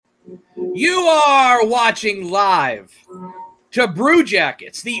You are watching live to Brew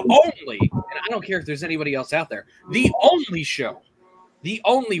Jackets, the only, and I don't care if there's anybody else out there, the only show, the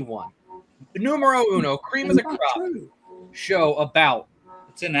only one, numero uno, cream of the crop show about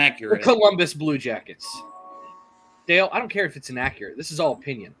It's inaccurate. the Columbus Blue Jackets. Dale, I don't care if it's inaccurate. This is all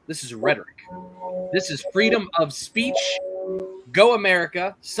opinion. This is rhetoric. This is freedom of speech. Go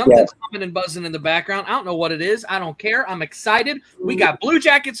America. Something's humming and buzzing in the background. I don't know what it is. I don't care. I'm excited. We got Blue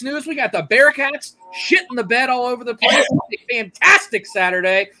Jackets news. We got the Bearcats shit in the bed all over the place. It's a fantastic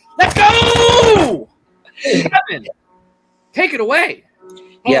Saturday. Let's go! Kevin, take it away.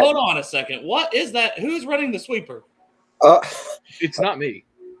 Oh, hold on a second. What is that? Who's running the sweeper? It's not me.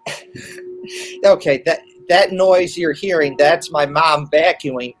 Okay, that noise you're hearing, that's my mom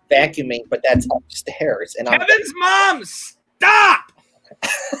vacuuming, but that's upstairs. And Kevin's mom, stop!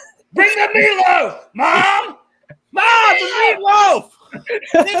 Bring the meatloaf, Mom! Mom, the meatloaf!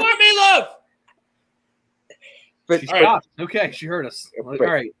 They want meatloaf! But She stopped. Okay, she heard us. All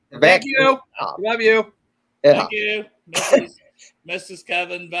right. Thank vacuum. you. Love you. Yeah. Thank you, Mrs.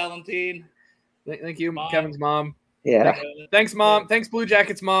 Kevin Valentine. Thank you, Mom. Kevin's mom. Yeah. Thanks, Mom. Thanks, Blue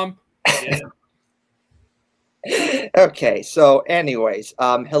Jackets, Mom. Yeah. Okay, so anyways,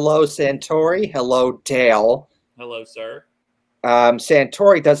 hello Santori, hello Dale. Hello, sir.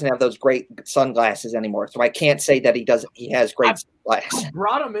 Santori doesn't have those great sunglasses anymore, so I can't say that he has great sunglasses. I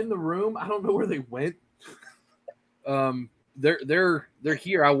brought them in the room. I don't know where they went. They're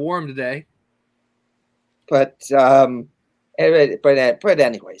here. I wore them today. But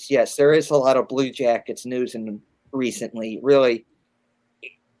anyways, yes, there is a lot of Blue Jackets news and recently. Really,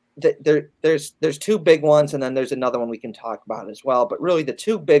 there's two big ones, and then there's another one we can talk about as well. But really, the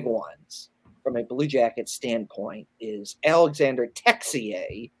two big ones from a Blue Jackets standpoint is Alexander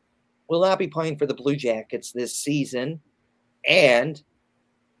Texier will not be playing for the Blue Jackets this season, and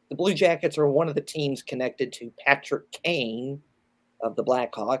the Blue Jackets are one of the teams connected to Patrick Kane of the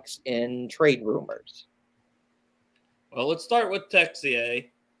Blackhawks in trade rumors. Well, let's start with Texier.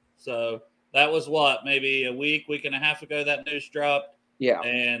 So that was what, maybe a week and a half ago that news dropped? Yeah.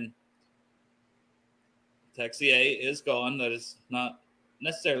 And Texier is gone. That is not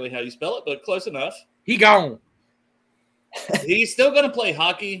necessarily how you spell it, but close enough. He gone. He's still going to play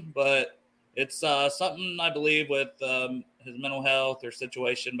hockey, but it's something I believe with his mental health or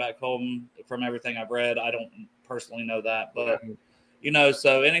situation back home. From everything I've read, I don't personally know that, but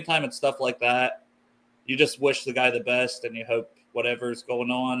so anytime it's stuff like that, you just wish the guy the best, and you hope whatever's going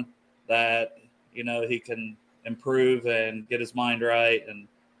on that he can improve and get his mind right and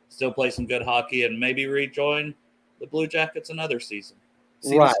still play some good hockey and maybe rejoin the Blue Jackets another season.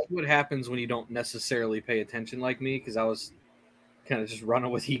 See, Right. This is what happens when you don't necessarily pay attention like me, because I was kind of just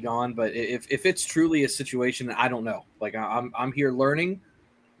running with he gone. But if it's truly a situation that I don't know, like I'm here learning.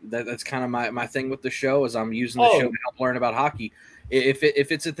 That's kind of my thing with the show, is I'm using the show to help learn about hockey. If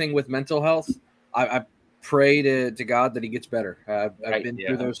it's a thing with mental health, I pray to God that he gets better. I've been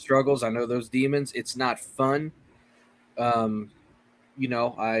through those struggles. I know those demons. It's not fun. I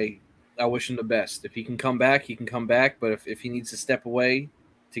wish him the best. If he can come back, he can come back. But if he needs to step away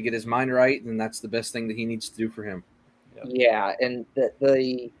to get his mind right, then that's the best thing that he needs to do for him. Yeah, and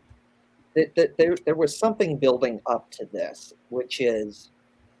there was something building up to this, which is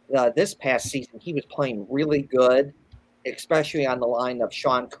this past season he was playing really good, especially on the line of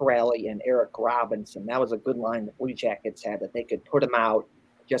Sean Corelli and Eric Robinson. That was a good line the Blue Jackets had, that they could put him out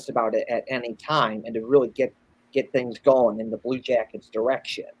just about at any time and to really get things going in the Blue Jackets'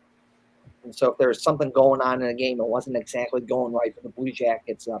 direction. And so if there's something going on in a game that wasn't exactly going right for the Blue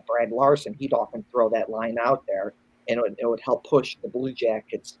Jackets, Brad Larson, he'd often throw that line out there, and it would help push the Blue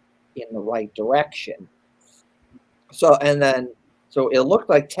Jackets in the right direction. So it looked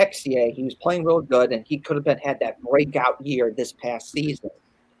like Texier, he was playing real good, and he could have had that breakout year this past season.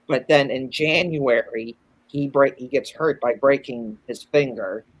 But then in January, he gets hurt by breaking his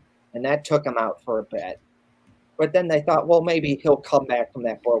finger, and that took him out for a bit. But then they thought, well, maybe he'll come back from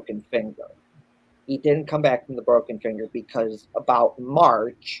that broken finger. He didn't come back from the broken finger, because about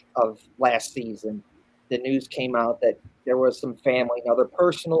March of last season, the news came out that there was some family and other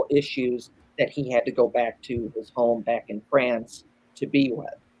personal issues that he had to go back to his home back in France to be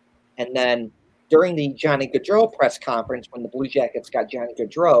with. And then during the Johnny Gaudreau press conference, when the Blue Jackets got Johnny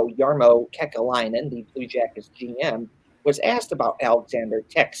Gaudreau, Jarmo Kekalainen, the Blue Jackets GM, was asked about Alexander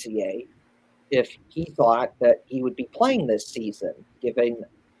Texier, if he thought that he would be playing this season, given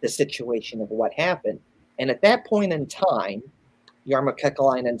the situation of what happened. And at that point in time, Jarmo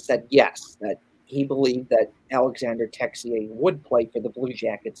Kekalainen said yes, that he believed that Alexander Texier would play for the Blue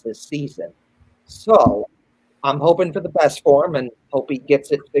Jackets this season. So I'm hoping for the best for him and hope he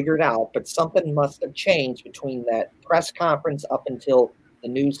gets it figured out. But something must have changed between that press conference up until the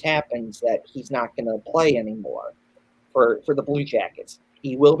news happens that he's not going to play anymore for the Blue Jackets.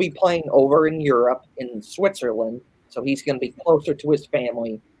 He will be playing over in Europe, in Switzerland, so he's going to be closer to his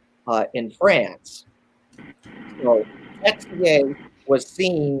family in France. So Texier was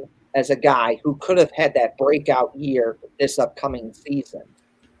seen as a guy who could have had that breakout year this upcoming season.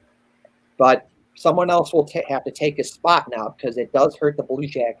 But someone else will have to take his spot now because it does hurt the Blue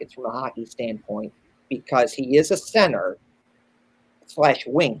Jackets from a hockey standpoint because he is a center /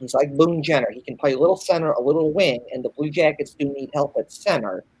 wing. He's like Boone Jenner. He can play a little center, a little wing, and the Blue Jackets do need help at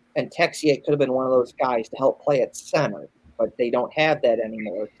center. And Texier could have been one of those guys to help play at center, but they don't have that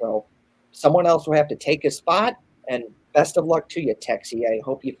anymore. So someone else will have to take his spot, and best of luck to you, Texier. I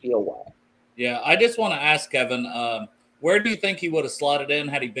hope you feel well. Yeah, I just want to ask Kevin, where do you think he would have slotted in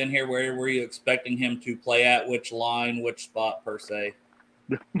had he been here? Where were you expecting him to play at? Which line, which spot per se?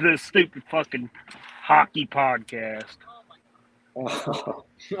 The stupid fucking hockey podcast. Oh,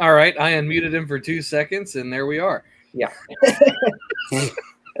 All right, I unmuted him for 2 seconds, and there we are. yeah.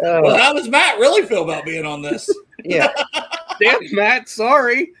 Well, how does Matt really feel about being on this? Yeah. Damn, Matt,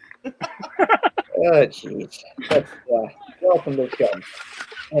 sorry. Oh, jeez. Welcome to the show.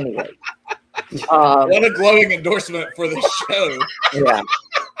 Anyway. What a glowing endorsement for the show. Yeah.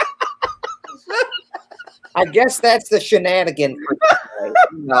 I guess that's the shenanigan for today.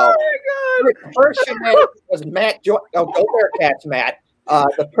 No. Oh, my God. The first shenanigan was Matt. Go Bearcats, Matt.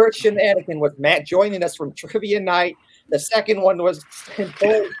 The first shenanigan was Matt joining us from trivia night. The second one was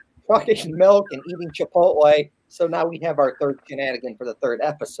fucking milk and eating Chipotle. So now we have our third shenanigan for the third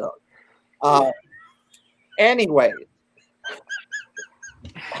episode. Anyway.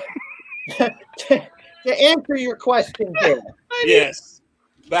 To answer your question here. Yes.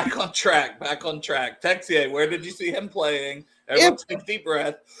 Back on track. Texier, where did you see him playing? Everyone take a deep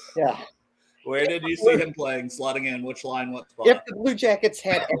breath. Yeah. Where did you see him playing? Slotting in which line, what spot? If the Blue Jackets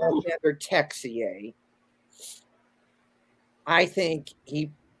had Alexander Texier, I think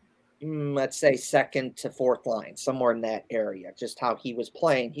he, let's say, second to fourth line, somewhere in that area, just how he was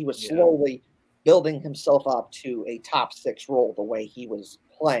playing. He was slowly building himself up to a top six role the way he was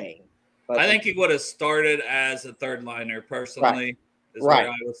playing. But I think he would have started as a third liner personally. Is where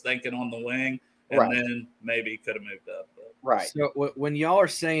I was thinking on the wing, and then maybe could have moved up. But. Right. So when y'all are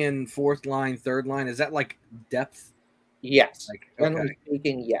saying fourth line, third line, is that like depth? Yes. Like, generally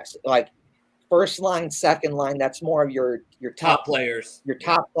speaking, yes. Like first line, second line, that's more of your top players. Your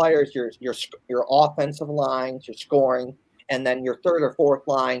top players, your offensive lines, your scoring, and then your third or fourth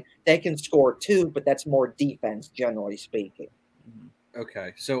line, they can score too, but that's more defense, generally speaking.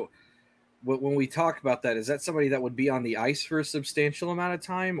 Okay. So when we talk about that, is that somebody that would be on the ice for a substantial amount of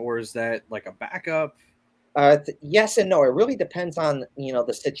time, or is that like a backup? Yes and no. It really depends on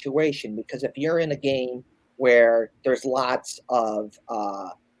the situation, because if you're in a game where there's lots of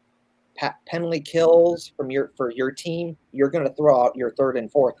penalty kills for your team, you're going to throw out your third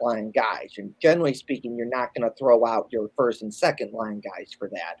and fourth line guys. And generally speaking, you're not going to throw out your first and second line guys for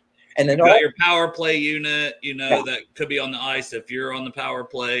that. And then you got your power play unit, that could be on the ice if you're on the power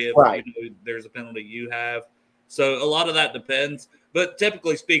play. If there's a penalty you have. So a lot of that depends. But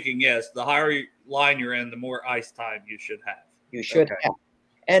typically speaking, yes, the higher line you're in, the more ice time you should have. You should have.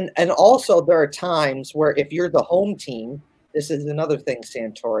 And also there are times where if you're the home team, this is another thing,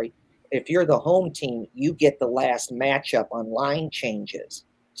 Santori, if you're the home team, you get the last matchup on line changes.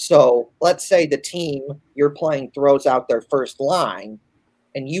 So let's say the team you're playing throws out their first line,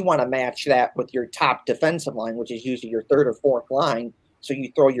 and you want to match that with your top defensive line, which is usually your third or fourth line. So you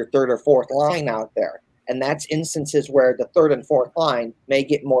throw your third or fourth line out there. And that's instances where the third and fourth line may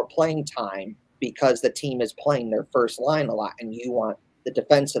get more playing time because the team is playing their first line a lot, and you want the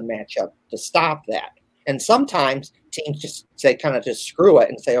defensive matchup to stop that. And sometimes teams just screw it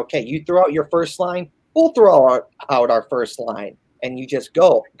and say, okay, you throw out your first line, we'll throw out our first line, and you just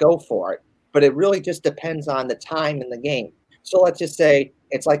go for it. But it really just depends on the time in the game. So let's just say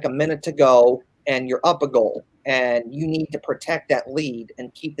it's like a minute to go and you're up a goal and you need to protect that lead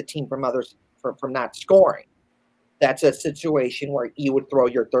and keep the team from not scoring. That's a situation where you would throw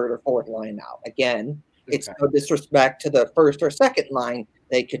your third or fourth line out. Again, it's no disrespect to the first or second line.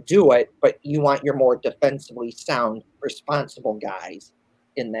 They could do it, but you want your more defensively sound, responsible guys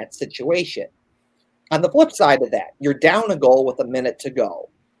in that situation. On the flip side of that, you're down a goal with a minute to go.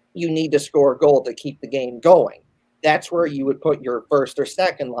 You need to score a goal to keep the game going. That's where you would put your first or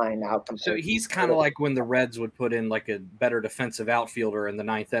second line out. So he's kind of like when the Reds would put in like a better defensive outfielder in the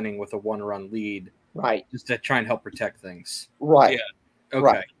ninth inning with a 1-run lead. Right. Just to try and help protect things. Right. Yeah. Okay.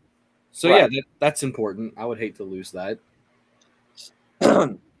 Right. So Right. that's important. I would hate to lose that.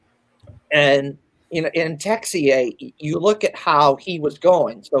 And in Texier, you look at how he was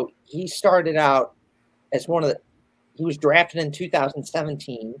going. So he started out as he was drafted in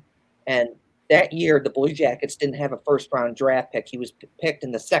 2017, and that year the Blue Jackets didn't have a first-round draft pick. He was picked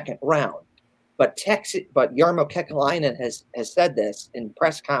in the second round. But Jarmo Kekalainen has said this in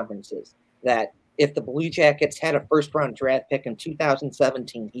press conferences that if the Blue Jackets had a first-round draft pick in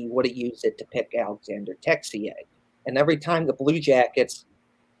 2017, he would have used it to pick Alexander Texier. And every time the Blue Jackets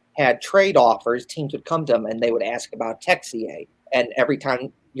had trade offers, teams would come to him and they would ask about Texier. And every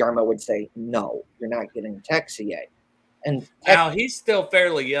time Jarmo would say, no, you're not getting Texier. And now he's still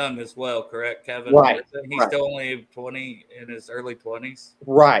fairly young as well, correct, Kevin? Right. He's still only 20 in his early 20s.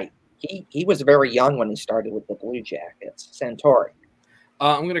 Right. He was very young when he started with the Blue Jackets. Santori.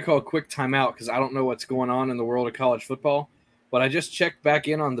 I'm going to call a quick timeout because I don't know what's going on in the world of college football. But I just checked back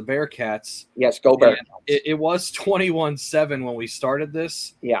in on the Bearcats. Yes, go Bearcats. It was 21-7 when we started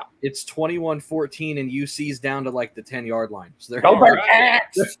this. Yeah. It's 21-14, and UC's down to like the 10-yard line. So go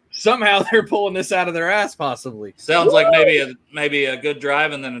Bearcats! Somehow they're pulling this out of their ass, possibly. Sounds like maybe a good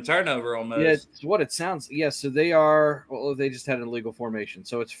drive and then a turnover almost. Yeah, it's what it sounds. Yeah, so they are. Well, they just had an illegal formation.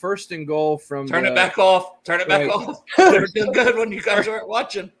 So it's first and goal from. Turn it back off. Turn it back off. They're doing good when you guys aren't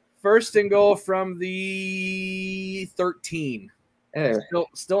watching. First and goal from the 13.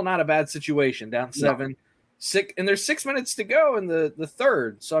 Still not a bad situation. Down 7. No. 6, and there's 6 minutes to go in the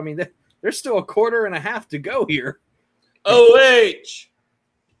third. So I mean, there's still a quarter and a half to go here.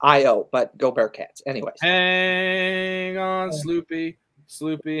 IO, but go Bearcats. Anyways. Hang on, Sloopy,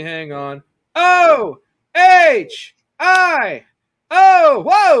 hang on. OHI. Oh,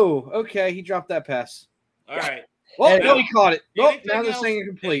 whoa. Okay, he dropped that pass. All right. Well, no, he caught it. Oh, now they're saying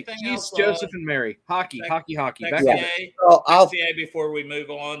complete. Jeez, Joseph and Mary. Hockey. Back XCA before we move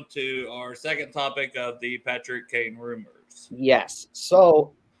on to our second topic of the Patrick Kane rumors. Yes.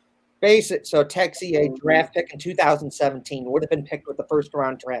 So Texier draft pick in 2017 would have been picked with the first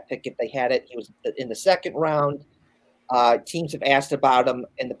round draft pick if they had it. He was in the second round. Teams have asked about him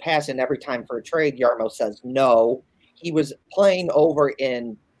in the past, and every time for a trade, Jarmo says no. He was playing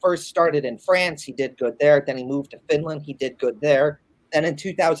first started in France. He did good there. Then he moved to Finland. He did good there. Then in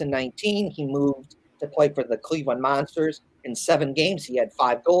 2019, he moved to play for the Cleveland Monsters. In 7 games, he had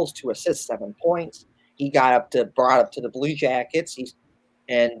 5 goals, 2 assists, 7 points. He brought up to the Blue Jackets.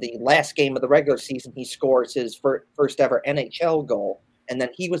 And the last game of the regular season, he scores his first ever NHL goal. And then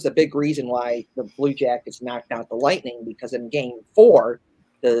he was a big reason why the Blue Jackets knocked out the Lightning, because in Game 4,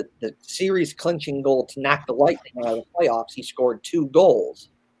 the series clinching goal to knock the Lightning out of the playoffs, he scored 2 goals.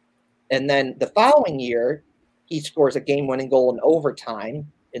 And then the following year, he scores a game-winning goal in overtime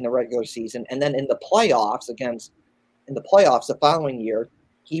in the regular season. And then in the playoffs the following year,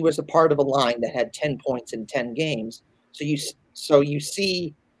 he was a part of a line that had 10 points in 10 games. So you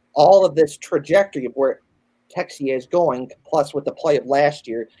see all of this trajectory of where Texier is going, plus with the play of last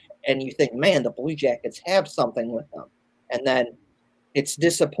year, and you think, man, the Blue Jackets have something with them. And then it's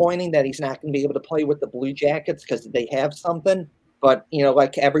disappointing that he's not going to be able to play with the Blue Jackets because they have something. But,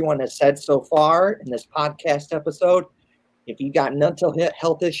 like everyone has said so far in this podcast episode, if you got mental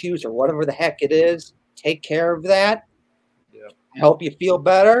health issues or whatever the heck it is, take care of that. Yeah. Help you feel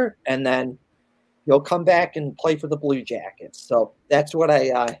better, and then you'll come back and play for the Blue Jackets. So that's what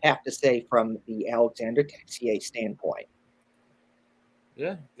I have to say from the Alexander Texier standpoint.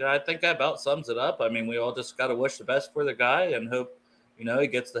 Yeah, I think that about sums it up. I mean, we all just got to wish the best for the guy and hope, he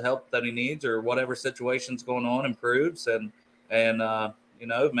gets the help that he needs, or whatever situation's going on improves. And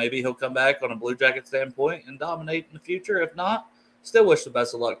maybe he'll come back on a Blue Jacket standpoint and dominate in the future. If not, still wish the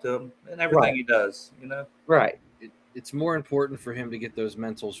best of luck to him and everything he does, Right. It's more important for him to get those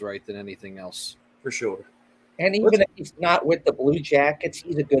mentals right than anything else. For sure. And even if he's not with the Blue Jackets,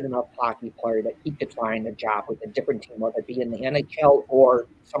 he's a good enough hockey player that he could find a job with a different team, whether it be in the NHL or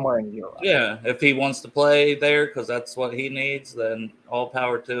somewhere in Europe. Yeah, if he wants to play there because that's what he needs, then all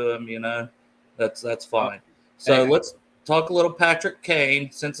power to him, that's fine. So let's talk a little Patrick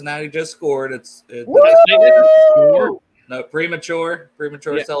Kane. Cincinnati just scored. No, premature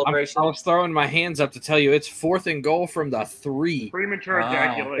celebration. I was throwing my hands up to tell you it's 4th and goal from the 3. Premature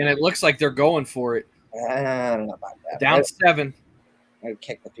ejaculation. And it looks like they're going for it. I don't know about that. Down 7. I would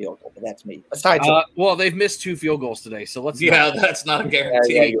kick the field goal, but that's me. Besides, well, they've missed 2 field goals today, so let's. Yeah, that's not a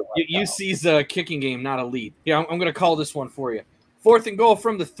guarantee. UC's kicking game, not a lead. Yeah, I'm going to call this one for you. 4th and goal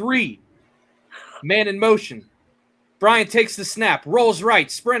from the 3. Man in motion. Brian takes the snap, rolls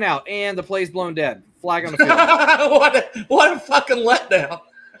right, sprint out, and the play's blown dead. Flag on the field. what a fucking letdown.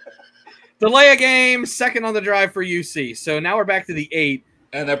 Delay a game, 2nd on the drive for UC. So now we're back to the 8.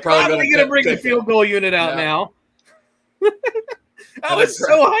 And they're probably going to bring the field goal unit out now. I was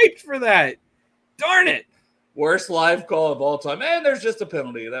so hyped for that. Darn it. Worst live call of all time. And there's just a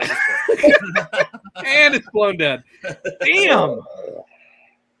penalty. That was and it's blown dead. Damn. All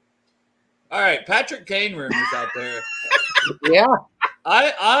right. Patrick Kane rumors out there. Yeah.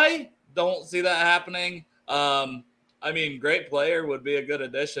 I don't see that happening. I mean, great player would be a good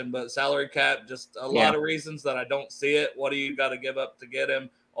addition, but salary cap, just a lot of reasons that I don't see it. What do you got to give up to get him?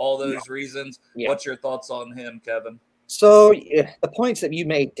 All those reasons. Yeah. What's your thoughts on him, Kevin? So the points that you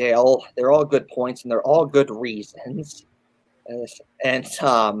made, Dale, they're all good points and they're all good reasons. And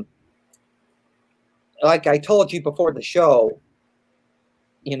like I told you before the show,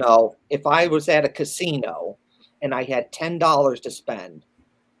 you know, if I was at a casino and I had $10 to spend,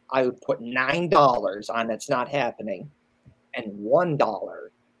 I would put $9 on it's not happening and $1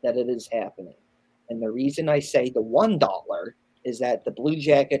 that it is happening. And the reason I say the $1 is that the Blue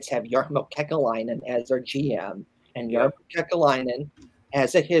Jackets have Jarmo Kekalainen as their GM, and Jarmo Kekalainen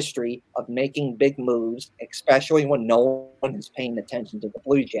has a history of making big moves, especially when no one is paying attention to the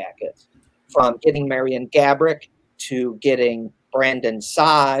Blue Jackets. From getting Marian Gaborik to getting Brandon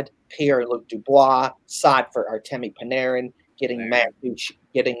Saad, Pierre-Luc Dubois, Saad for Artemi Panarin, getting Matt Duchene,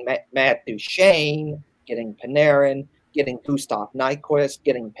 getting Panarin, getting Gustav Nyquist,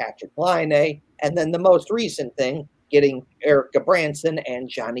 getting Patrick Laine, and then the most recent thing, getting Eric Gabranson and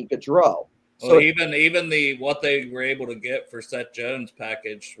Johnny Gaudreau. So even the what they were able to get for Seth Jones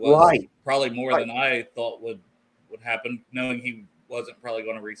package was probably more than I thought would happen, knowing he wasn't probably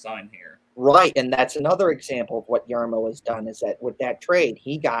going to re-sign here. Right, and that's another example of what Jarmo has done, is that with that trade,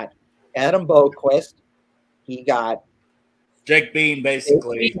 he got Adam Boqvist, he got Jake Bean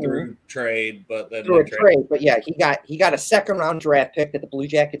basically through trade, but then through a trade. But yeah, he got a second-round draft pick that the Blue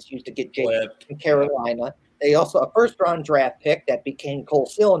Jackets used to get Jake in Carolina. They also a first-round draft pick that became Cole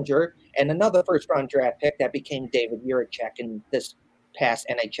Sillinger, and another first-round draft pick that became David Jiricek in this past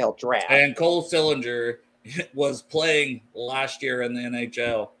NHL draft. And Cole Sillinger was playing last year in the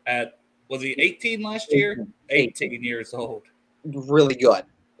NHL was he 18 last year? 18 years old. Really good,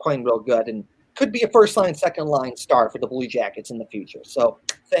 playing real good, and could be a first-line, second-line star for the Blue Jackets in the future. So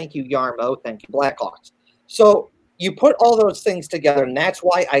thank you, Jarmo. Thank you, Blackhawks. So you put all those things together, and that's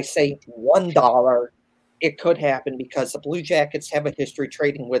why I say $1. It could happen because the Blue Jackets have a history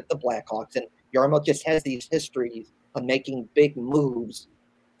trading with the Blackhawks, and Jarmo just has these histories of making big moves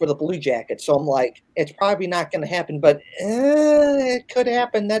for the Blue Jackets. So I'm like, it's probably not going to happen, but it could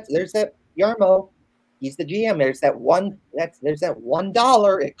happen. There's that Jarmo. He's the GM. There's that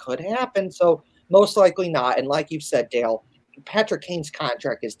 $1. It could happen. So most likely not. And like you said, Dale, Patrick Kane's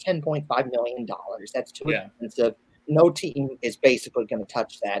contract is $10.5 million. That's too expensive. No team is basically going to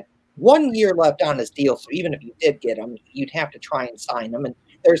touch that. 1 year left on his deal, so even if you did get him, you'd have to try and sign him. And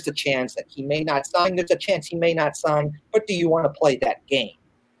there's the chance that he may not sign. There's a chance he may not sign. But do you want to play that game?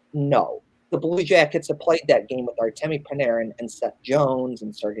 No. The Blue Jackets have played that game with Artemi Panarin and Seth Jones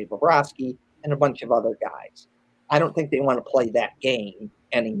and Sergei Bobrovsky and a bunch of other guys. I don't think they want to play that game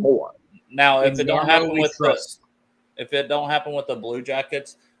anymore. Now, if it don't happen with the Blue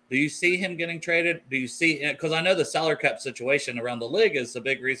Jackets, do you see him getting traded? Do you see – because I know the salary cap situation around the league is the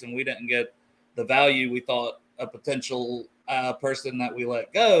big reason we didn't get the value we thought a potential person that we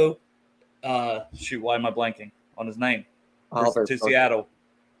let go. Shoot, why am I blanking on his name? To Seattle.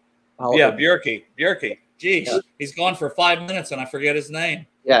 Yeah, Bjerke. Jeez, he's gone for 5 minutes and I forget his name.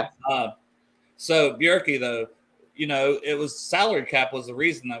 Yeah. So Bjerke, though, you know, it was salary cap was the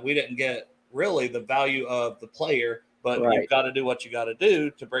reason that we didn't get really the value of the player. But you've got to do what you got to do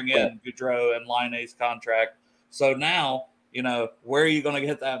to bring in Gaudreau and Laine's contract. So now, you know, where are you going to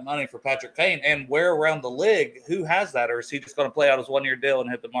get that money for Patrick Kane? And where around the league, who has that? Or is he just going to play out his 1 year deal and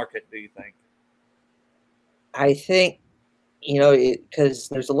hit the market, do you think? I think, you know, because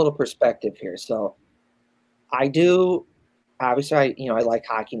there's a little perspective here. So I do, obviously, I like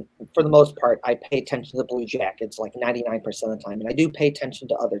hockey. For the most part, I pay attention to the Blue Jackets like 99% of the time. And I do pay attention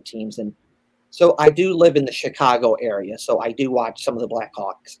to other teams. And so I do live in the Chicago area, so I do watch some of the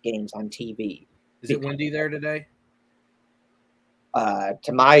Blackhawks games on TV. Is it windy there today? Not in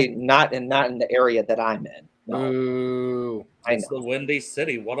the area that I'm in. No. Ooh, it's the Windy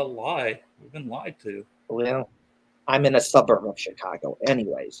City. What a lie! We've been lied to. Well, I'm in a suburb of Chicago,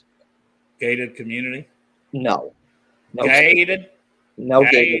 anyways. Gated community? No gated. No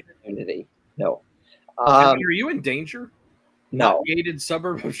gated community. No. Are you in danger? No. Not gated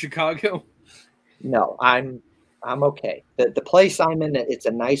suburb of Chicago. No, I'm okay. The place I'm in, it's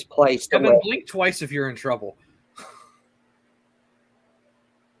a nice place. Kevin, blink twice if you're in trouble.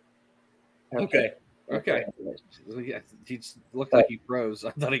 Okay. Okay. anyways. Yeah, he just looked like he froze.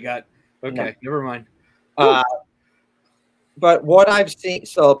 I thought he got. Okay, never mind. But what I've seen,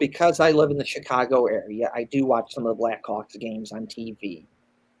 so because I live in the Chicago area, I do watch some of the Blackhawks games on TV.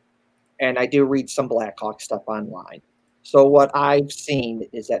 And I do read some Blackhawks stuff online. So what I've seen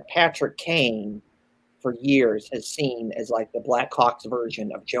is that Patrick Kane, for years, has seen as like the Blackhawks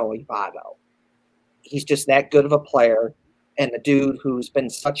version of Joey Votto. He's just that good of a player and a dude who's been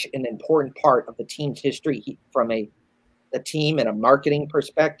such an important part of the team's history from the team and a marketing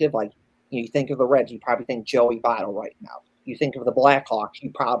perspective. Like, you think of the Reds, you probably think Joey Votto right now. You think of the Blackhawks,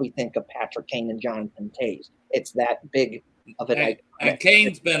 you probably think of Patrick Kane and Jonathan Toews. It's that big of an and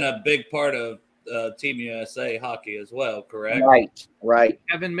Kane's been a big part of Team USA hockey as well, correct? Right.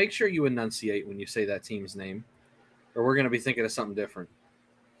 Kevin, make sure you enunciate when you say that team's name, or we're going to be thinking of something different.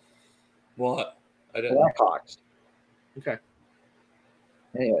 What? I didn't. Blackhawks. Okay.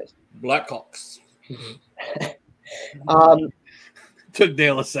 Anyways. Blackhawks. Took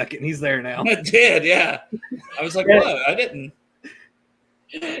Dale a second. He's there now. I did, yeah. I was like, what? I didn't.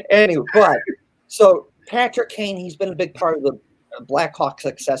 Anyway, but so Patrick Kane, he's been a big part of the Blackhawks'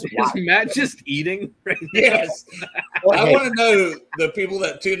 success. Is Matt just eating? Right now? Yes. I want to know the people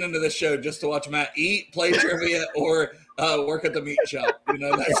that tune into the show just to watch Matt eat, play trivia, or work at the meat shop. You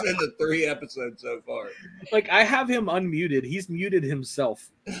know, that's been the 3 episodes so far. Like, I have him unmuted. He's muted himself.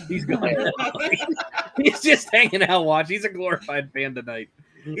 He's gone. He's just hanging out watching. He's a glorified fan tonight.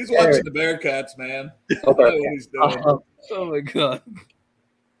 He's watching the Bearcats, man. Oh, What he's doing. Oh my god.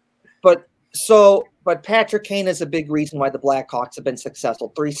 But Patrick Kane is a big reason why the Blackhawks have been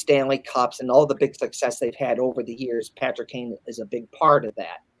successful. 3 Stanley Cups and all the big success they've had over the years. Patrick Kane is a big part of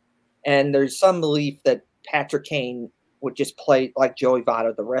that. And there's some belief that Patrick Kane would just play like Joey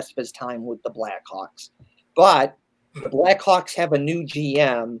Votto the rest of his time with the Blackhawks. But the Blackhawks have a new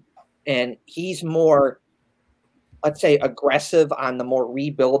GM, and he's more, let's say, aggressive on the more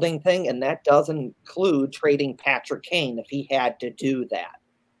rebuilding thing, and that does include trading Patrick Kane if he had to do that.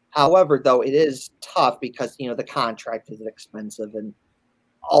 However, though, it is tough because, you know, the contract is expensive and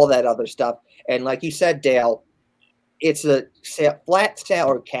all that other stuff. And like you said, Dale, it's a flat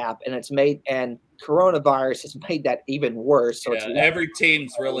salary cap, and and coronavirus has made that even worse. So every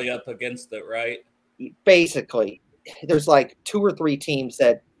team's really up against it, right? Basically, there's like 2 or 3 teams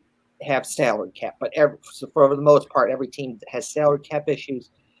that have salary cap, but for the most part, every team has salary cap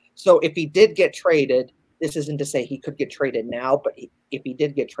issues. So if he did get traded, this isn't to say he could get traded now, but if he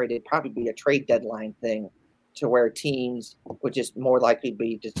did get traded, it'd probably be a trade deadline thing to where teams would just more likely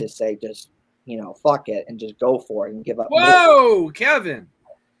be to just say, you know, fuck it and just go for it and give up. Whoa, more. Kevin.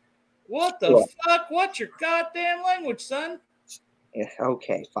 What the fuck? What's your goddamn language, son? Yeah,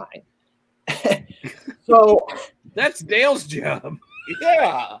 okay, fine. So that's Dale's job.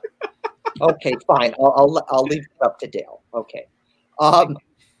 Yeah. Okay, fine. I'll leave it up to Dale. Okay.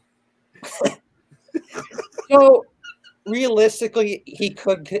 So realistically, he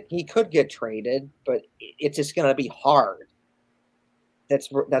could get traded, but it's just going to be hard. That's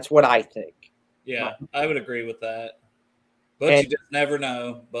what I think. Yeah, I would agree with that. But you just never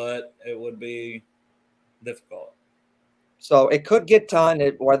know. But it would be difficult. So it could get done,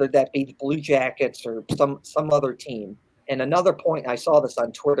 whether that be the Blue Jackets or some other team. And another point, I saw this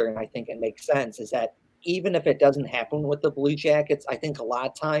on Twitter, and I think it makes sense, is that even if it doesn't happen with the Blue Jackets, I think a lot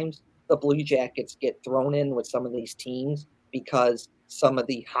of times the Blue Jackets get thrown in with some of these teams because some of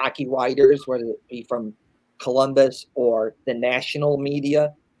the hockey writers, whether it be from Columbus or the national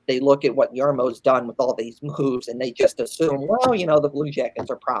media, they look at what Yarmo's done with all these moves, and they just assume, well, you know, the Blue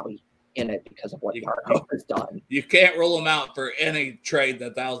Jackets are probably in it because of what Yarmo has done. You can't rule them out for any trade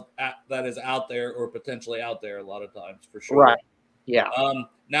that is out there or potentially out there a lot of times, for sure. Right. Yeah.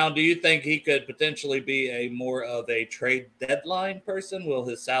 Now, do you think he could potentially be a more of a trade deadline person? Will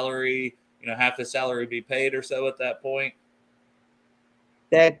his salary, half his salary be paid or so at that point?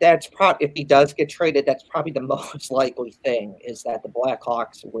 That's probably, if he does get traded, that's probably the most likely thing, is that the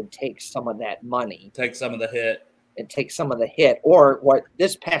Blackhawks would take some of that money. Take some of the hit. And take some of the hit. Or what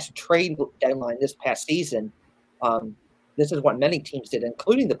this past trade deadline, this past season, this is what many teams did,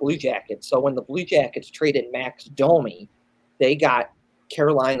 including the Blue Jackets. So when the Blue Jackets traded Max Domi, they got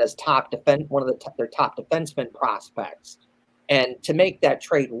Carolina's one of their top defenseman prospects. And to make that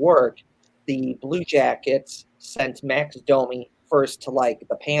trade work, the Blue Jackets sent Max Domi first to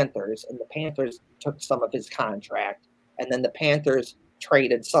the Panthers, and the Panthers took some of his contract, and then the Panthers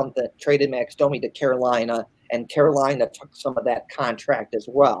traded Max Domi to Carolina, and Carolina took some of that contract as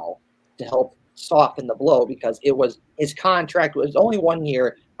well to help soften the blow, because his contract was only 1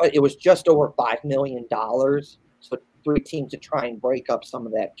 year, but it was just over $5 million. So 3 teams to try and break up some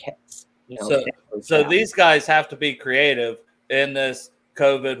of that So these guys have to be creative in this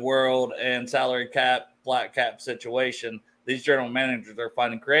COVID world and salary cap, flat cap situation. These general managers are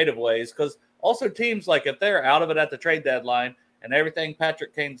finding creative ways because also teams, like if they're out of it at the trade deadline and everything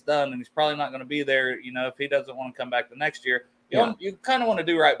Patrick Kane's done and he's probably not going to be there, if he doesn't want to come back the next year, you kind of want to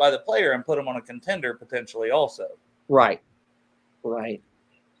do right by the player and put him on a contender potentially also. Right.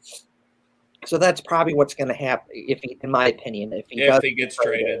 So that's probably what's going to happen, in my opinion, if he gets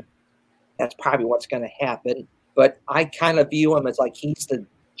traded. That's probably what's going to happen. But I kind of view him as like he's the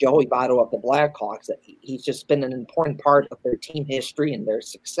Joey Votto of the Blackhawks. That he's just been an important part of their team history and their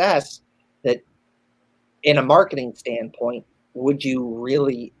success. That, in a marketing standpoint, would you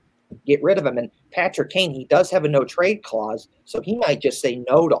really get rid of him? And Patrick Kane, he does have a no trade clause, so he might just say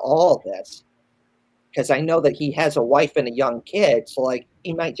no to all of this. Because I know that he has a wife and a young kid, so like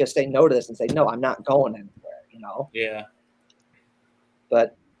he might just say no to this and say, "No, I'm not going anywhere." Yeah.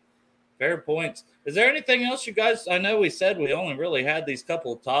 But fair points. Is there anything else you guys? I know we said we only really had these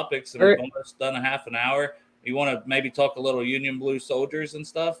couple of topics, and we've almost done a half an hour. You want to maybe talk a little Union Blue Soldiers and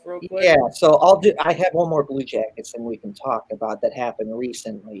stuff real quick? Yeah. So I have one more Blue Jackets thing we can talk about that happened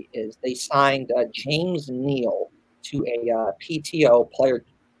recently. Is they signed James Neal to a PTO player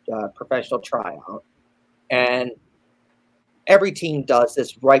professional tryout. And every team does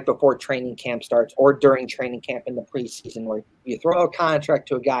this right before training camp starts or during training camp in the preseason, where you throw a contract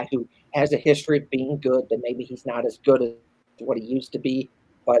to a guy who has a history of being good, but maybe he's not as good as what he used to be,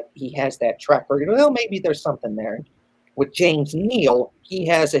 but he has that track record. Well, maybe there's something there. With James Neal, he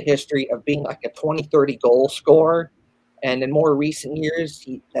has a history of being like a 20, 30 goal scorer. And in more recent years,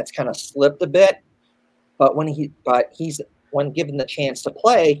 that's kind of slipped a bit. But when given the chance to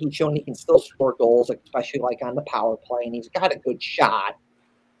play, he's shown he can still score goals, especially like on the power play, and he's got a good shot.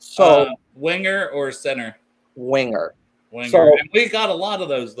 So winger or center? Winger. So, and we got a lot of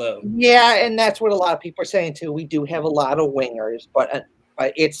those, though. Yeah, and that's what a lot of people are saying, too. We do have a lot of wingers, but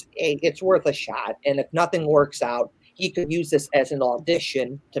it's worth a shot. And if nothing works out, he could use this as an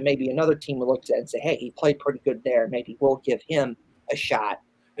audition to maybe another team will look at it and say, hey, he played pretty good there. Maybe we'll give him a shot.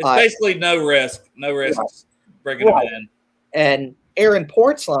 It's basically no risk. No risk bringing him in. And Aaron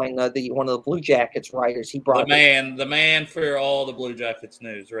Portzline, one of the Blue Jackets writers, he brought the man for all the Blue Jackets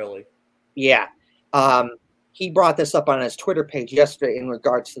news, really. Yeah, he brought this up on his Twitter page yesterday in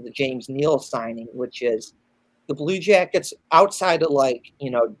regards to the James Neal signing, which is the Blue Jackets outside of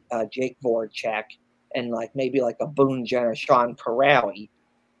Jake Voracek and maybe a Boone Jenner, Sean Corrali,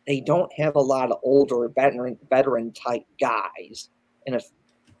 they don't have a lot of older veteran type guys, and if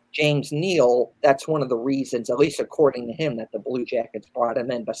James Neal, that's one of the reasons, at least according to him, that the Blue Jackets brought him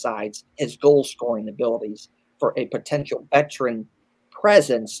in, besides his goal-scoring abilities, for a potential veteran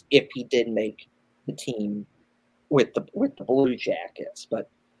presence if he did make the team with the Blue Jackets. But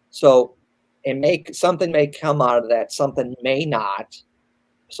so something may come out of that, something may not.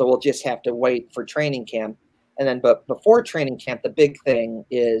 So we'll just have to wait for training camp. And then, but before training camp, the big thing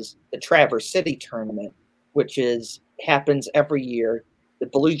is the Traverse City tournament, which happens every year. The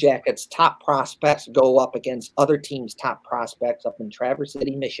Blue Jackets' top prospects go up against other teams' top prospects up in Traverse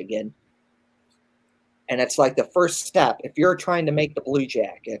City, Michigan. And it's like the first step. If you're trying to make the Blue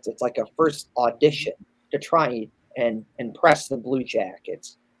Jackets, it's like a first audition to try and impress the Blue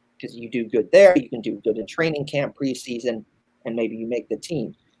Jackets. Because you do good there, you can do good in training camp, preseason, and maybe you make the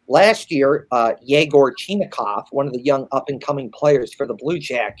team. Last year, Yegor Chinakhov, one of the young up-and-coming players for the Blue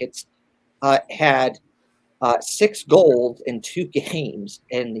Jackets, had 6 goals in 2 games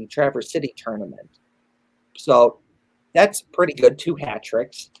in the Traverse City tournament. So that's pretty good, 2 hat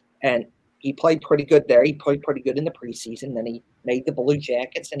tricks. And he played pretty good there. He played pretty good in the preseason. Then he made the Blue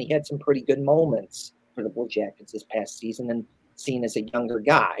Jackets, and he had some pretty good moments for the Blue Jackets this past season. And seen as a younger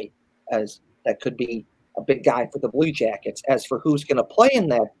guy, as that could be a big guy for the Blue Jackets. As for who's going to play in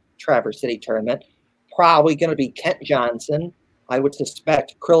that Traverse City tournament, probably going to be Kent Johnson. I would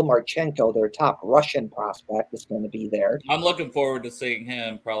suspect Kirill Marchenko, their top Russian prospect, is going to be there. I'm looking forward to seeing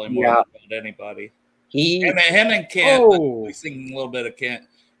him probably more than anybody. Him and Kent. We've seen a little bit of Kent.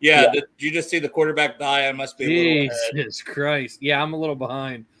 Yeah. Did you just see the quarterback die? I must be a little ahead. Jesus Christ. Yeah, I'm a little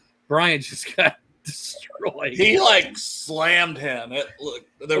behind. Brian just got destroyed. He slammed him. It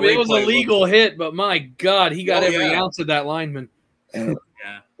was a legal hit, but my God, he got every ounce of that lineman.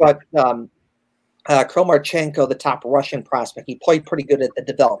 But Kirill Marchenko, the top Russian prospect, he played pretty good at the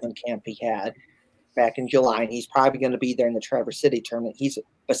development camp he had back in July, and he's probably going to be there in the Traverse City tournament.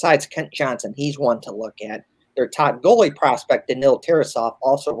 Besides Kent Johnson, he's one to look at. Their top goalie prospect, Danil Tarasov,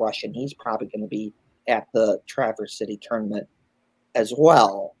 also Russian. He's probably going to be at the Traverse City tournament as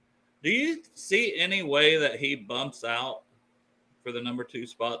well. Do you see any way that he bumps out for the number 2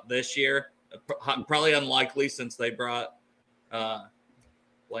 spot this year. Probably unlikely since they brought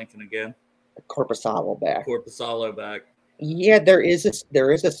blanking again. Korpisalo back. Yeah, there is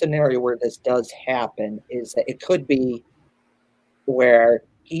a scenario where this does happen. Is that it could be where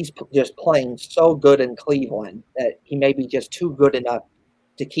he's just playing so good in Cleveland that he may be just too good enough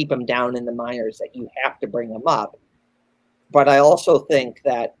to keep him down in the minors that you have to bring him up. But I also think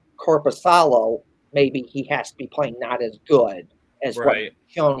that Korpisalo, maybe he has to be playing not as good as what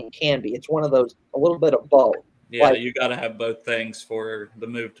shown he can be. It's one of those, a little bit of both. Yeah, you got to have both things for the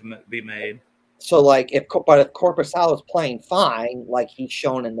move to be made. So, like, if Korpisalo is playing fine, like he's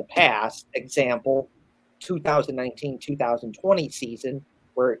shown in the past, example, 2019-2020 season,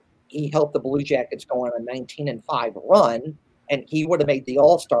 where he helped the Blue Jackets go on a 19-5 run, and he would have made the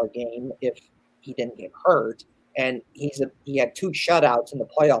All-Star game if he didn't get hurt. And he had 2 shutouts in the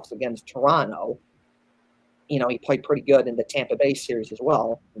playoffs against Toronto. You know, he played pretty good in the Tampa Bay series as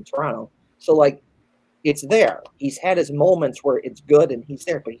well in Toronto. So, like, it's there. He's had his moments where it's good and he's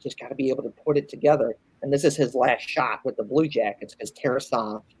there, but he's just got to be able to put it together. And this is his last shot with the Blue Jackets because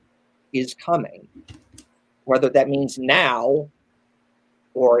Tarasov is coming, whether that means now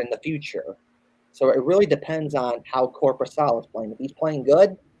or in the future. So it really depends on how Korpisalo is playing. If he's playing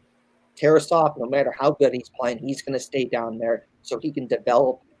good, Tarasov, no matter how good he's playing, he's going to stay down there so he can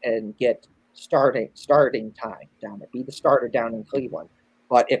develop and get starting time down there, be the starter down in Cleveland.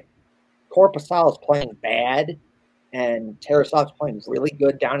 But if Korpisalo is playing bad and Tarasov's playing really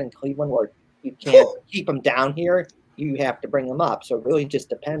good down in Cleveland where you can't keep him down here, you have to bring him up. So it really just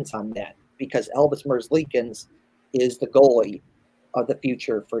depends on that because Elvis Merzlikins is the goalie of the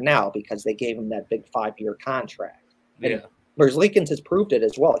future for now because they gave him that big 5-year contract. Yeah. And Merzlikins has proved it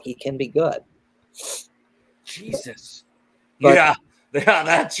as well. He can be good. Jesus. But, yeah,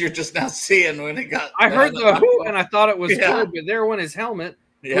 that's you're just now seeing when it got. I heard the hoot and I thought it was Yeah. good, but there went his helmet.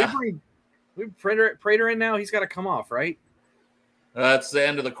 Yeah. We Prater in now. He's got to come off, right? That's the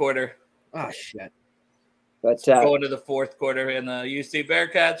end of the quarter. Oh shit! but Going to the 4th quarter in the UC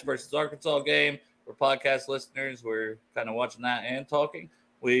Bearcats versus Arkansas game. For podcast listeners, we're kind of watching that and talking.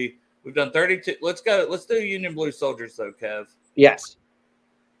 We've done 32. Let's go. Let's do Union Blue Soldiers though, Kev. yes.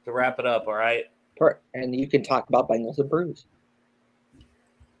 To wrap it up, all right. And you can talk about Bengals and Brews.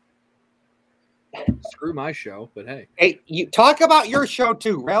 Screw my show, but hey. Hey, you talk about your show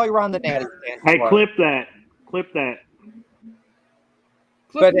too. Rally around the natty. Hey, clip that. Clip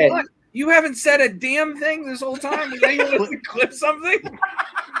But, what? You haven't said a damn thing this whole time. Now you want to clip something?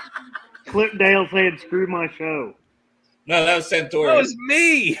 Clip Dale saying, "Screw my show." No, that was Santori. That was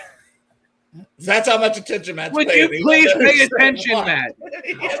me. That's how much attention Matt's Would paying. you please pay attention, Matt?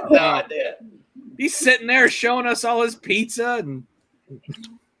 He has no idea. He's sitting there showing us all his pizza and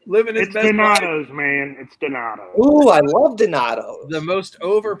living his It's best life. Donato's, man. It's Donato's. Ooh, I love Donato's. The most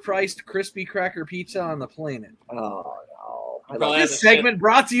overpriced crispy cracker pizza on the planet. Oh no! I Probably love has This a segment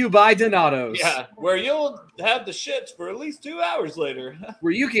brought to you by Donato's. Yeah, where you'll have the shits for at least 2 hours later.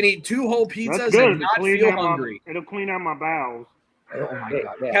 Where you can eat 2 whole That's pizzas good. and not feel hungry. It'll clean out my bowels. Oh my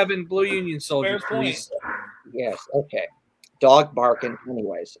God. Yeah. Kevin, Blue Union Soldiers, Fair point. please. Yes. Okay. Dog barking.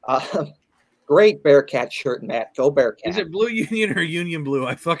 Anyways, great Bearcat shirt, Matt. Go Bearcat. Is it Blue Union or Union Blue?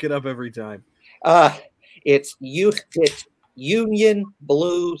 I fuck it up every time. It's Union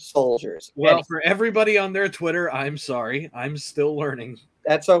Blue Soldiers. Well, And for everybody on their Twitter, I'm sorry. I'm still learning.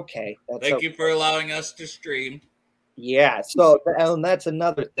 that's okay. Thank you for allowing us to stream. Yeah. So, and that's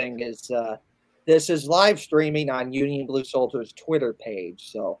another thing is this is live streaming on Union Blue Soldiers Twitter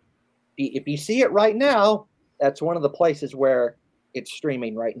page. So if you see it right now, that's one of the places where it's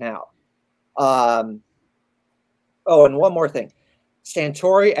streaming right now. Oh, and one more thing.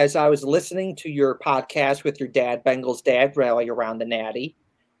 Santori, as I was listening to your podcast with your dad, Bengals Dad, Rally Around the Natty.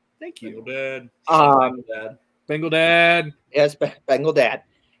 Thank you. Dad. Dad. Bengal Dad. Yes, Bengal Dad.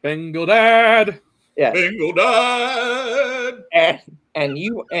 Bengal Dad. Yes. Bengal Dad. And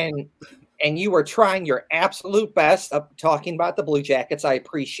you were trying your absolute best of talking about the Blue Jackets. I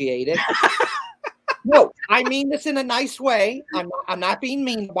appreciate it. No, I mean this in a nice way. I'm not being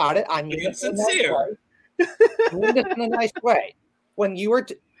mean about it. I mean Being this in a sincere. nice way. I mean this in a nice way. When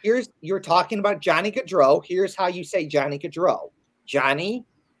you're talking about Johnny Gaudreau, here's how you say Johnny Gaudreau. Johnny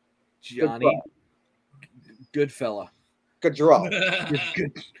Good fella. Gaudreau.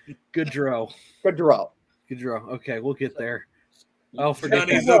 Good draw. Gaudreau. Good draw. Okay, we'll get there. I'll forget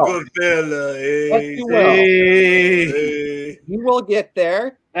Johnny's that. a good fella. Yes, you will. Hey. You will get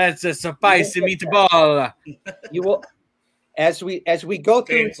there. That's a spicy meatball. You will, as we go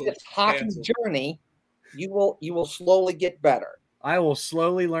through Cancel. this hockey Cancel. journey, you will slowly get better. I will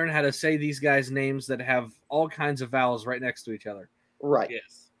slowly learn how to say these guys' names that have all kinds of vowels right next to each other. Right.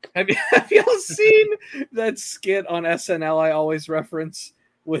 Yes. Have y'all seen that skit on SNL I always reference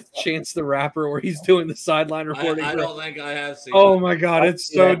with Chance the Rapper where he's doing the sideline reporting? I don't think I have seen Oh that. my God,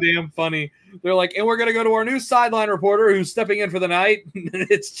 it's so damn funny. They're like, and we're going to go to our new sideline reporter who's stepping in for the night.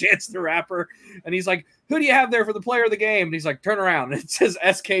 It's Chance the Rapper. And he's like, who do you have there for the player of the game? And he's like, turn around. And it says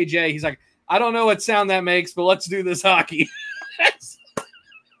SKJ. He's like, I don't know what sound that makes, but let's do this hockey. He's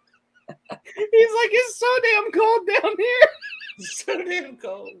like, it's so damn cold down here. So damn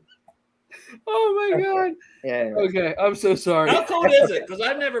cold. Oh my God. Yeah. Okay, I'm so sorry. How cold is it? Because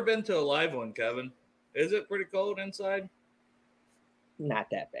I've never been to a live one, Kevin. Is it pretty cold inside? Not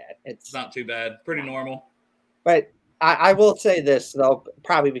that bad. It's not too bad. Pretty normal. But I will say this, though,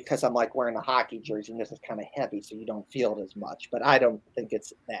 probably because I'm like wearing a hockey jersey and this is kind of heavy, so you don't feel it as much. But I don't think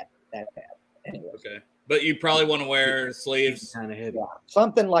it's that bad. Anyway. Okay. But you probably want to wear sleeves. Kind of heavy. Yeah.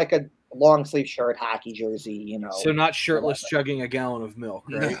 Something like a long sleeve shirt, hockey jersey, you know. So not shirtless chugging a gallon of milk,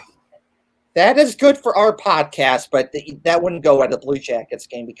 right? That is good for our podcast, but that wouldn't go at a Blue Jackets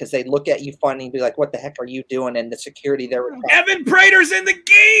game because they look at you funny and be like, what the heck are you doing? And the security there. Evan Prater's in the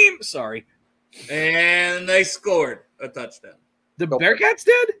game. Sorry. And they scored a touchdown. The Bearcats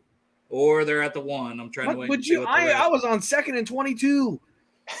did? Or they're at the one. I'm trying to wait. Would you? I was on 2nd and 22.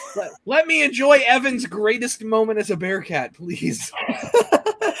 Let me enjoy Evan's greatest moment as a Bearcat, please.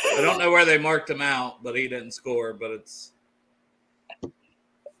 I don't know where they marked him out, but he didn't score. But it's.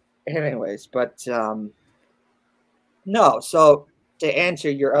 Anyways, but no. So to answer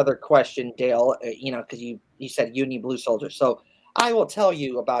your other question, Dale, because you said Union Blue Soldiers. So I will tell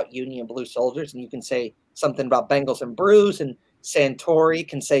you about Union Blue Soldiers, and you can say something about Bengals and Brews, and Santori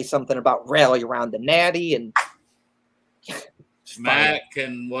can say something about Rally Around the Natty, and Matt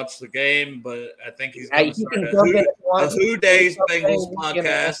can watch the game, but I think he's going to start a Who Days Bengals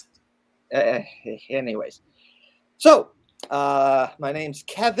podcast. Anyways, so my name's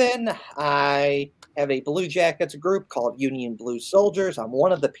Kevin. I have a Blue Jackets group called Union Blue Soldiers. I'm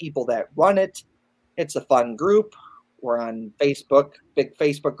one of the people that run it. It's a fun group. We're on Facebook, big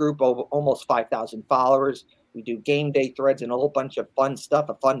Facebook group, over almost 5,000 followers. We do game day threads and a whole bunch of fun stuff,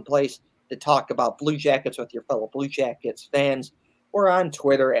 a fun place to talk about Blue Jackets with your fellow Blue Jackets fans. We're on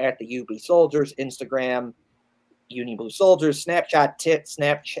Twitter at the UB Soldiers, Instagram, Union Blue Soldiers, Snapchat,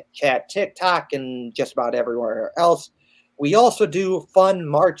 TikTok, and just about everywhere else. We also do fun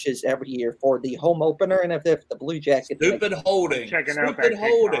marches every year for the home opener, and if the Blue Jackets stupid holding, checking out that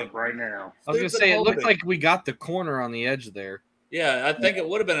TikTok right now. I was gonna say it looked like we got the corner on the edge there. Yeah, I think it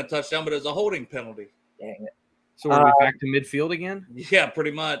would have been a touchdown, but it was a holding penalty. Dang it! So are we back to midfield again? Yeah,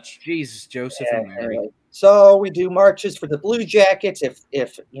 pretty much. Jesus, Joseph and Mary. Anyway. So we do marches for the Blue Jackets.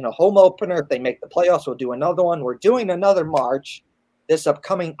 If home opener, if they make the playoffs, we'll do another one. We're doing another march this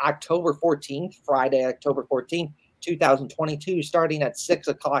upcoming October 14th, Friday, October 14th. 2022, starting at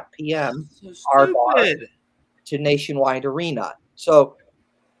 6:00 p.m. our bar to Nationwide Arena. So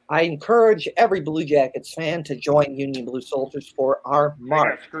I encourage every Blue Jackets fan to join Union Blue Soldiers for our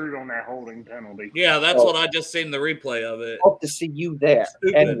march. Got screwed on that holding penalty. Yeah, that's what I just seen the replay of it. Hope to see you there.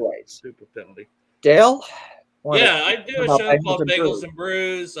 Anyways, stupid penalty. Dale? Yeah, I do a show called Bagels and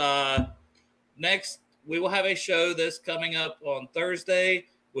Brews. Next, we will have a show this coming up on Thursday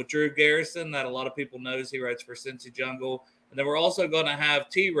with Drew Garrison that a lot of people knows. He writes for Cincy Jungle. And then we're also going to have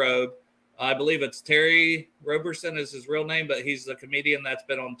T-Robe. I believe it's Terry Roberson is his real name, but he's the comedian that's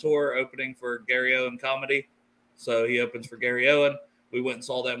been on tour opening for Gary Owen Comedy. So he opens for Gary Owen. We went and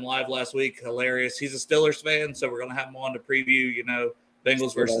saw them live last week. Hilarious. He's a Steelers fan, so we're going to have him on to preview,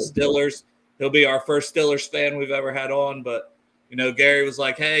 Bengals versus Steelers. He'll be our first Steelers fan we've ever had on. But, Gary was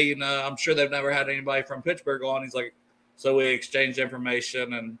like, hey, I'm sure they've never had anybody from Pittsburgh on. He's like, so we exchanged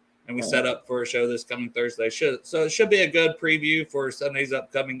information and we set up for a show this coming Thursday. So it should be a good preview for Sunday's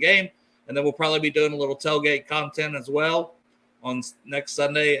upcoming game. And then we'll probably be doing a little tailgate content as well on next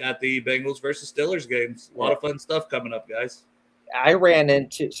Sunday at the Bengals versus Steelers games. A lot of fun stuff coming up, guys. I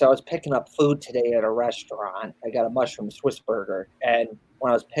was picking up food today at a restaurant. I got a mushroom Swiss burger. And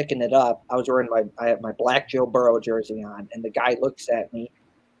when I was picking it up, I have my black Joe Burrow jersey on. And the guy looks at me.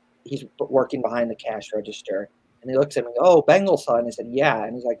 He's working behind the cash register. And he looks at me, oh, Bengals son. I said, yeah.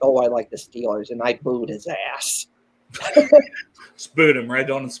 And he's like, oh, I like the Steelers. And I booed his ass. Just booed him right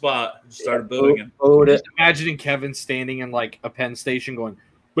on the spot. Just started booing him. Just imagining Kevin standing in like a Penn Station going,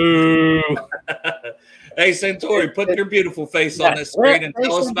 boo. Hey, Santori, put your beautiful face on this screen and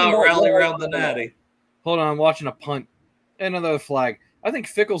tell us about Rally Around the Natty. Hold on, I'm watching a punt. And another flag. I think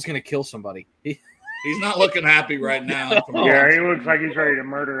Fickle's going to kill somebody. He's not looking happy right now. Yeah, he looks like he's ready to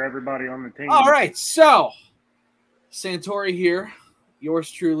murder everybody on the team. All right, so Santori here, yours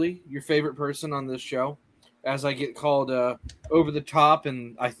truly, your favorite person on this show. As I get called over the top,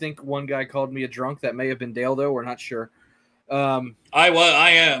 and I think one guy called me a drunk. That may have been Dale, though. We're not sure. I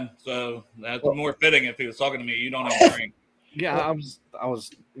am. So that's more fitting if he was talking to me. You don't even drink. Yeah, I was.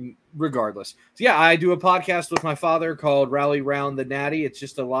 Regardless, so yeah, I do a podcast with my father called Rally Round the Natty. It's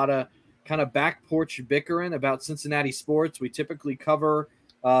just a lot of kind of back porch bickering about Cincinnati sports. We typically cover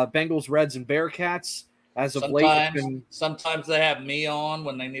Bengals, Reds, and Bearcats. As of late, sometimes they have me on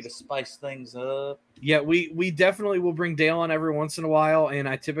when they need to spice things up. Yeah, we definitely will bring Dale on every once in a while, and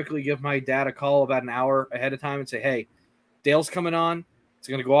I typically give my dad a call about an hour ahead of time and say, "Hey, Dale's coming on. It's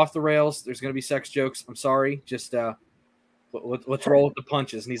going to go off the rails. There's going to be sex jokes. I'm sorry. Just let's roll with the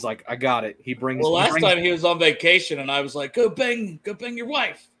punches." And he's like, "I got it." He brings. Well, last time he was on vacation, and I was like, "Go bang your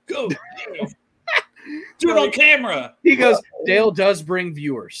wife. Go." Do it on camera. He goes, Dale does bring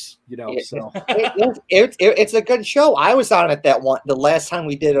viewers, so. It's a good show. I was on it the last time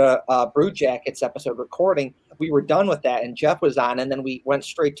we did a Brew Jackets episode recording. We were done with that, and Jeff was on, and then we went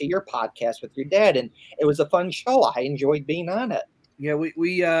straight to your podcast with your dad, and it was a fun show. I enjoyed being on it. Yeah,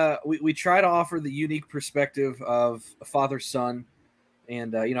 we try to offer the unique perspective of a father-son,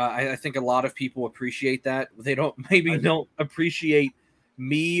 and I think a lot of people appreciate that. They don't appreciate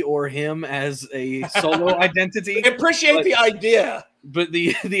me or him as a solo identity. I appreciate the idea. But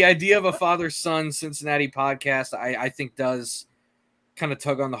the idea of a father-son Cincinnati podcast, I think does kind of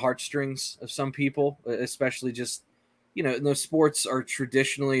tug on the heartstrings of some people, especially just, those sports are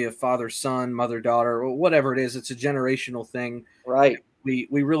traditionally a father-son, mother-daughter, or whatever it is. It's a generational thing. Right. We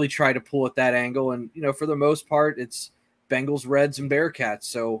really try to pull at that angle. And, for the most part, it's Bengals, Reds, and Bearcats.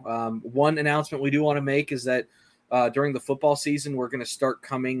 So one announcement we do want to make is that during the football season, we're going to start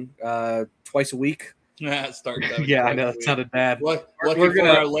coming twice a week. Yeah, I know that sounded bad. Lucky for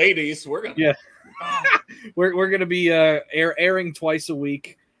our ladies, we're going to. Yeah. we're going to be airing twice a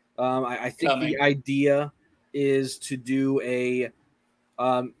week. I think the idea is to do a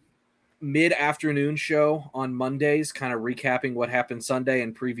mid-afternoon show on Mondays, kind of recapping what happened Sunday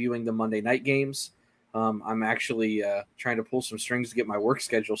and previewing the Monday night games. I'm actually trying to pull some strings to get my work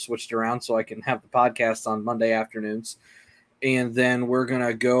schedule switched around so I can have the podcast on Monday afternoons. And then we're going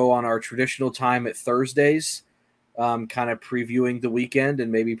to go on our traditional time at Thursdays, kind of previewing the weekend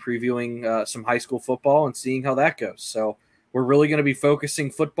and maybe previewing some high school football and seeing how that goes. So we're really going to be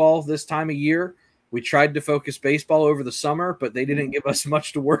focusing football this time of year. We tried to focus baseball over the summer, but they didn't give us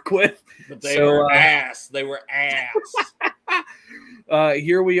much to work with. But they were ass. They were ass.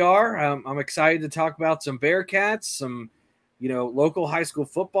 Here we are. I'm excited to talk about some Bearcats, some, local high school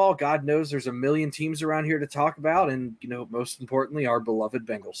football. God knows there's a million teams around here to talk about. And, most importantly, our beloved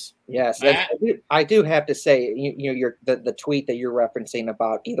Bengals. Yes. I do have to say, the tweet that you're referencing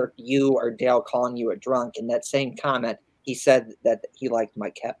about either you or Dale calling you a drunk, in that same comment, he said that he liked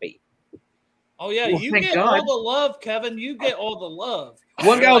Mike Heppy. Oh, yeah. Well, you get all the love, Kevin. You get all the love.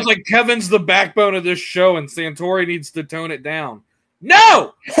 One guy was like, Kevin's the backbone of this show, and Santori needs to tone it down.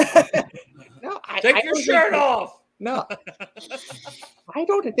 No! No, Take your shirt off. No. I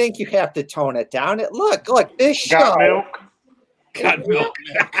don't think you have to tone it down. Look, this show. Got milk.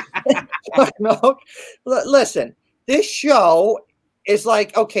 Got milk. Listen, this show is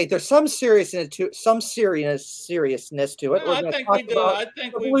like, okay, there's some seriousness to it. No, I think we do. I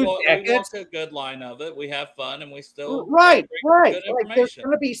think we walk a good line of it. We have fun, and we still right. Like, there's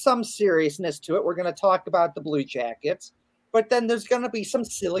going to be some seriousness to it. We're going to talk about the Blue Jackets, but then there's going to be some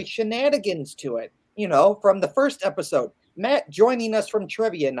silly shenanigans to it. From the first episode, Matt joining us from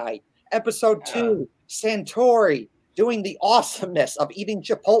Trivia Night. Episode 2, Santori doing the awesomeness of eating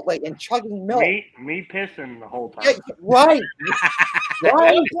Chipotle and chugging milk. Me pissing the whole time. Yeah, right. At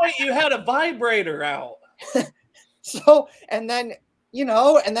one point you had a vibrator out. So, and then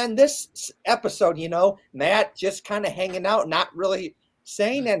this episode, Matt just kind of hanging out, not really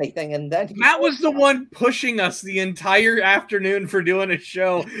saying anything, and then Matt was the one pushing us the entire afternoon for doing a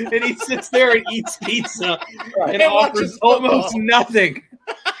show, and he sits there and eats pizza and offers almost nothing.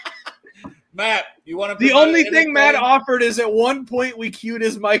 Matt, you want to? The only thing Matt offered is at one point we queued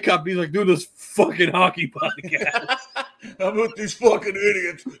his mic up. He's like, "Do this fucking hockey podcast." I'm with these fucking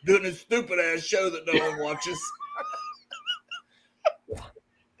idiots doing this stupid ass show that no one watches.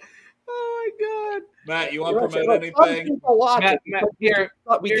 Oh my god, Matt, you want to promote anything? Matt, here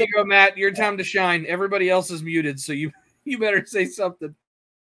you go, Matt. Your time to shine. Everybody else is muted, so you better say something.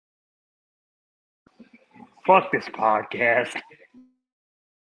 Fuck this podcast.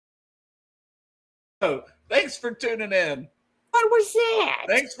 Oh, thanks for tuning in. What was that?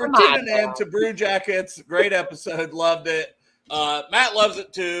 Thanks for tuning in to Brew Jackets. Great episode. Loved it. Matt loves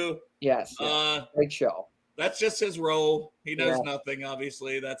it too. Yes. Great show. That's just his role. He knows nothing,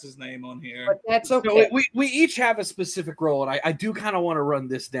 obviously. That's his name on here. But that's okay. So we each have a specific role, and I do kind of want to run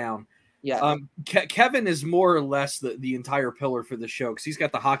this down. Yeah. Kevin is more or less the entire pillar for the show because he's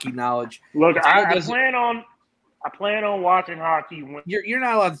got the hockey knowledge. Look, I plan on watching hockey. You're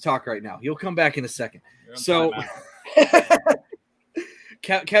not allowed to talk right now. You'll come back in a second. So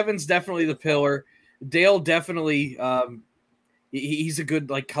Kevin's definitely the pillar. Dale definitely he's a good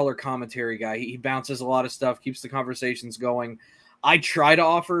like color commentary guy. He bounces a lot of stuff, keeps the conversations going. I try to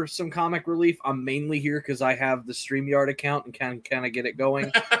offer some comic relief. I'm mainly here because I have the StreamYard account and can kind of get it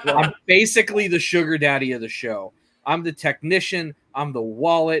going. I'm basically the sugar daddy of the show. I'm the technician. I'm the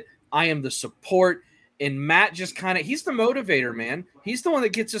wallet. I am the support. And Matt just he's the motivator, man. He's the one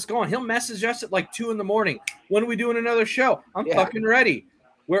that gets us going. He'll message us at like 2 a.m. When are we doing another show? I'm fucking ready.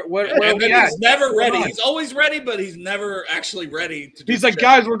 Where are we at? He's never ready. He's always ready, but he's never actually ready to do He's like,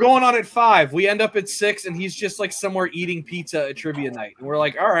 guys, we're going on at 5. We end up at 6, and he's just like somewhere eating pizza at trivia night. And we're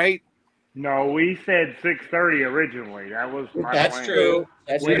like, all right. No, we said 6:30 originally. That was my That's plan. true.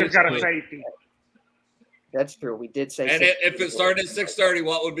 We just got a safety. That's true. We did say. And if it started at 6:30,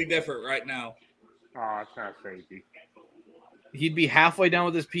 what would be different right now? Oh, it's not safety. He'd be halfway done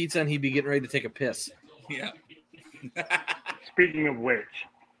with his pizza, and he'd be getting ready to take a piss. Yeah. Speaking of which.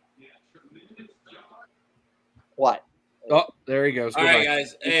 What? Oh, there he goes. All right,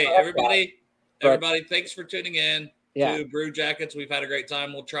 guys. Hey, everybody, thanks for tuning in to Brew Jackets. We've had a great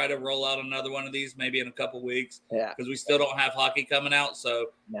time. We'll try to roll out another one of these maybe in a couple weeks because we still don't have hockey coming out. So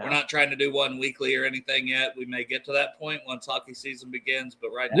we're not trying to do one weekly or anything yet. We may get to that point once hockey season begins.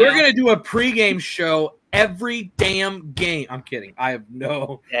 But right now, we're going to do a pregame show every damn game. I'm kidding. I have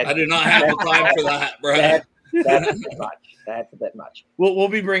no. I do not have the time for that, bro. That's a bit much. That's a bit much. We'll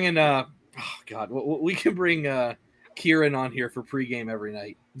be bringing we can bring Kieran on here for pregame every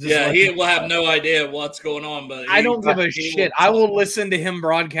night. He will have no idea what's going on, but I don't give a shit. I will listen to him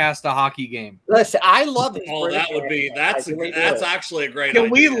broadcast a hockey game. Listen, I love it. That's actually a great idea.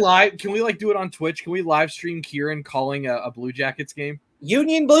 Can we do it on Twitch? Can we live stream Kieran calling a Blue Jackets game?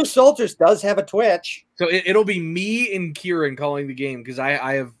 Union Blue Soldiers does have a Twitch. So it'll be me and Kieran calling the game because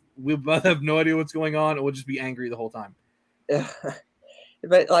we both have no idea what's going on and we'll just be angry the whole time.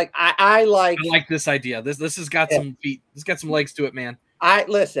 But like I like this idea. This has got some feet. This got some legs to it, man. I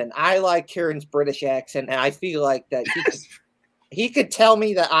like Kieran's British accent, and I feel like that he could tell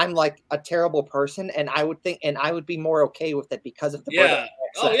me that I'm like a terrible person, and I would be more okay with it because of the British accent.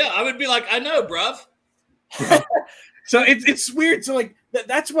 Oh yeah, I would be like, I know, bruv. So it's weird. So like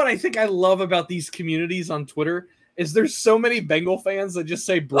that's what I think I love about these communities on Twitter is there's so many Bengal fans that just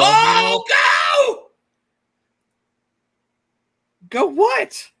say, "Bruv." Oh, Go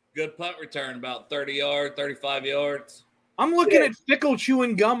what? Good punt return, about 30 yards, 35 yards. I'm looking at Fickle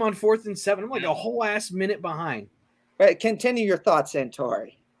chewing gum on 4th and 7. I'm like a whole ass minute behind. But continue your thoughts,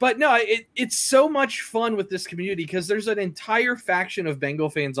 Santori. But no, it's so much fun with this community because there's an entire faction of Bengal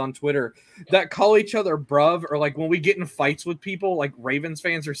fans on Twitter that call each other bruv, or like when we get in fights with people like Ravens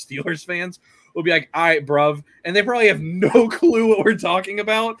fans or Steelers fans, we'll be like, all right, bruv. And they probably have no clue what we're talking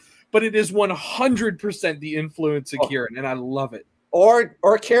about, but it is 100% the influence of Kieran, and I love it.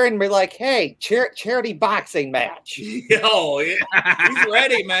 Or Kieran be like, hey, charity boxing match. Yo, he's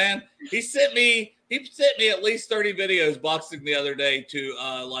ready, man. He sent me at least 30 videos boxing the other day to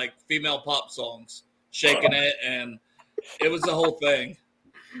like female pop songs, shaking it, and it was the whole thing.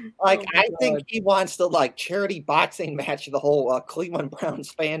 Like I think he wants to like charity boxing match the whole Cleveland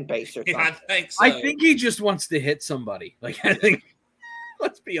Browns fan base or something. Yeah, I think so. I think he just wants to hit somebody. Like I think,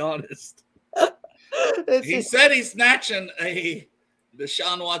 let's be honest. He said he's snatching the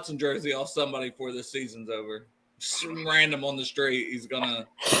Deshaun Watson jersey off somebody before this season's over. Some random on the street. He's gonna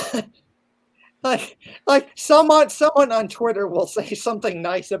like someone on Twitter will say something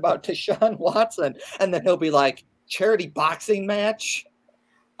nice about Deshaun Watson, and then he'll be like, charity boxing match.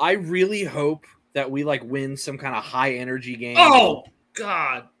 I really hope that we like win some kind of high energy game. Oh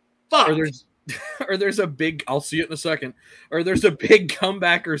God. Fuck. Or there's a big, I'll see it in a second, or there's a big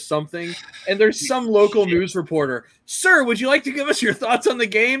comeback or something, and there's some local news reporter. Sir, would you like to give us your thoughts on the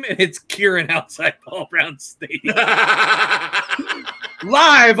game? And it's Kieran outside Paul Brown Stadium.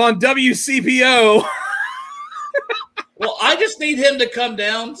 Live on WCPO. Well, I just need him to come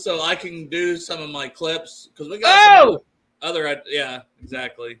down so I can do some of my clips. Because we got some other, yeah,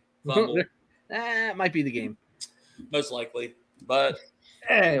 exactly. That might be the game. Most likely. But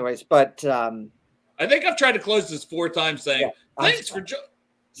anyways, but I think I've tried to close this 4 times saying thanks for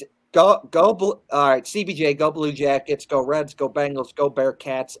go all right, CBJ, go Blue Jackets, go Reds, go Bengals, go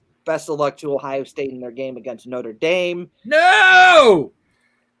Bearcats. Best of luck to Ohio State in their game against Notre Dame. No.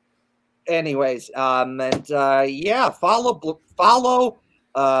 anyways, follow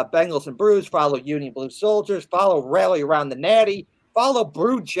Bengals and Brews, follow Union Blue Soldiers, follow Rally Around the Natty, follow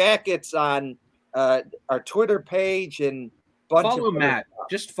Brew Jackets on our Twitter page, and follow Matt.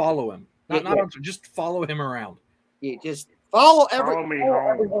 Just follow him. Just follow him around. You just follow every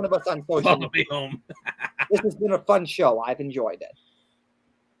home. one of us on social Follow media. me home. This has been a fun show. I've enjoyed it.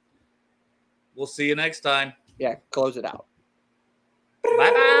 We'll see you next time. Yeah, close it out.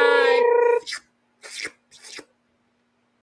 Bye-bye.